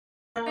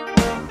Oh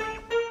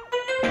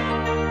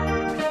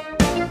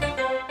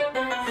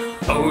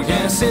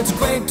yes, it's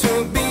great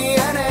to be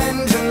an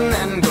engine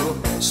and go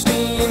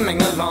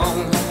steaming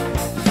along,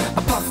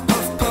 a puff,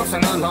 puff,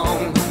 puffing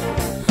along,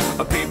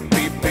 a peep,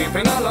 peep,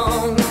 peeping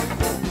along,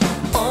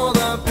 all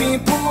the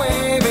people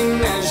waving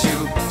as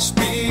you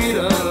speed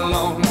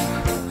along,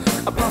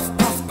 a puff,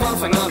 puff,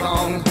 puffing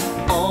along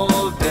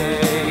all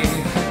day.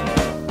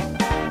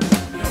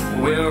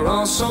 We're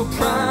all so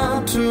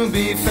proud to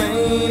be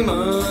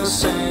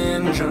famous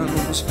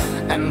engines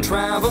and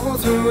travel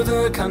through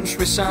the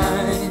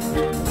countryside.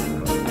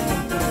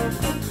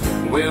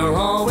 We're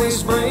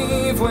always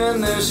brave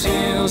when there's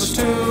hills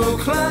to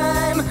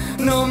climb.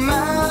 No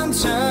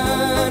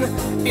mountain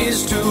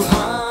is too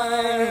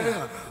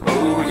high.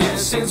 Oh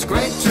yes, it's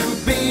great to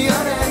be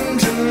an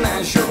engine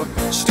as you're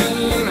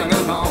steaming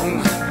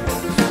along,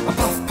 a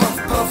puff, puff,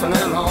 puffing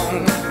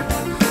along,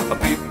 a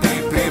peep,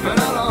 peep, peeping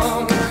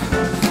along.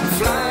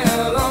 Fly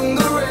along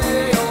the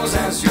rails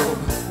as your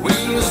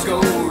wheels go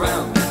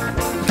round,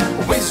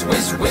 whiz,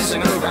 whiz,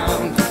 whizzing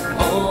around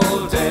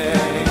all day.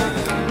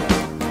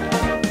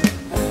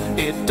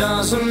 It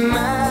doesn't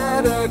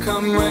matter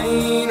come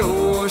rain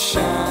or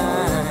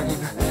shine,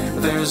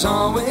 there's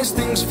always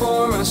things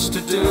for us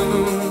to do.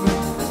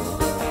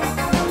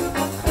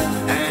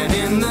 And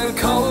in the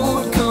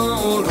cold,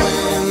 cold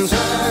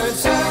winter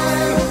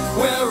time,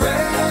 we're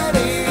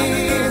ready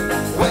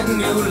when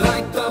you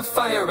light the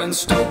fire and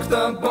stoke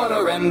the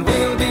boiler, and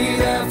we'll be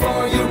there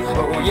for you.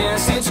 Oh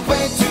yes, it's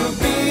great to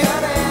be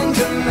an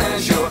engine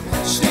as you're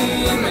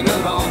steaming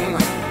along,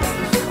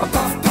 a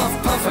puff,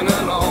 puff, puffing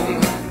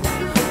along,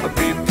 a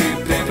peep, peep,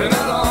 peeping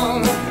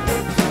along.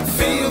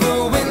 Feel the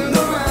wind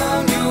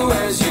around you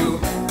as you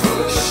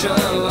push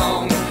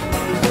along,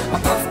 a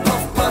puff,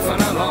 puff,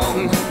 puffing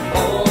along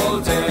all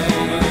day.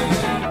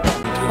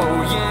 Oh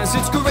yes,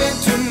 it's great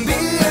to be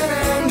an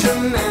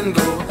engine and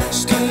go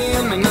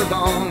steaming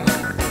along,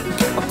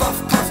 a puff,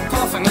 puff,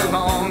 puffing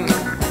along,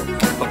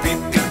 a peep,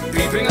 peep,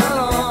 peeping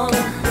along.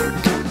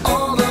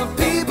 All the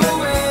people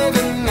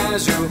waving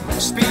as you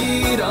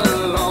speed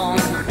along,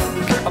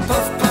 a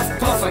puff, puff,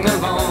 puffing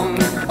along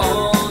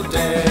all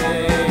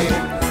day.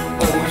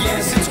 Oh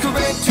yes, it's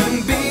great to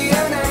be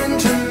an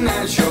engine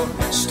as you're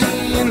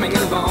steaming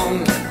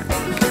along,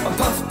 a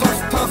puff, puff,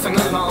 puffing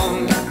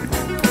along,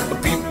 a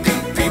peep,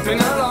 peep, peeping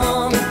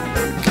along.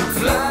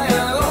 Fly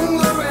along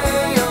the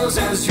rails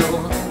as your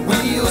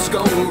wheels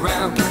go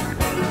round,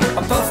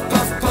 a puff,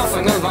 puff,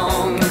 puffing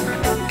along,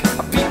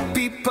 a peep,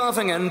 peep,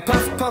 puffing and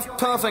puff, puff,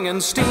 puffing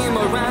and steam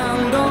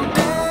around all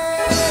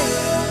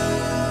day.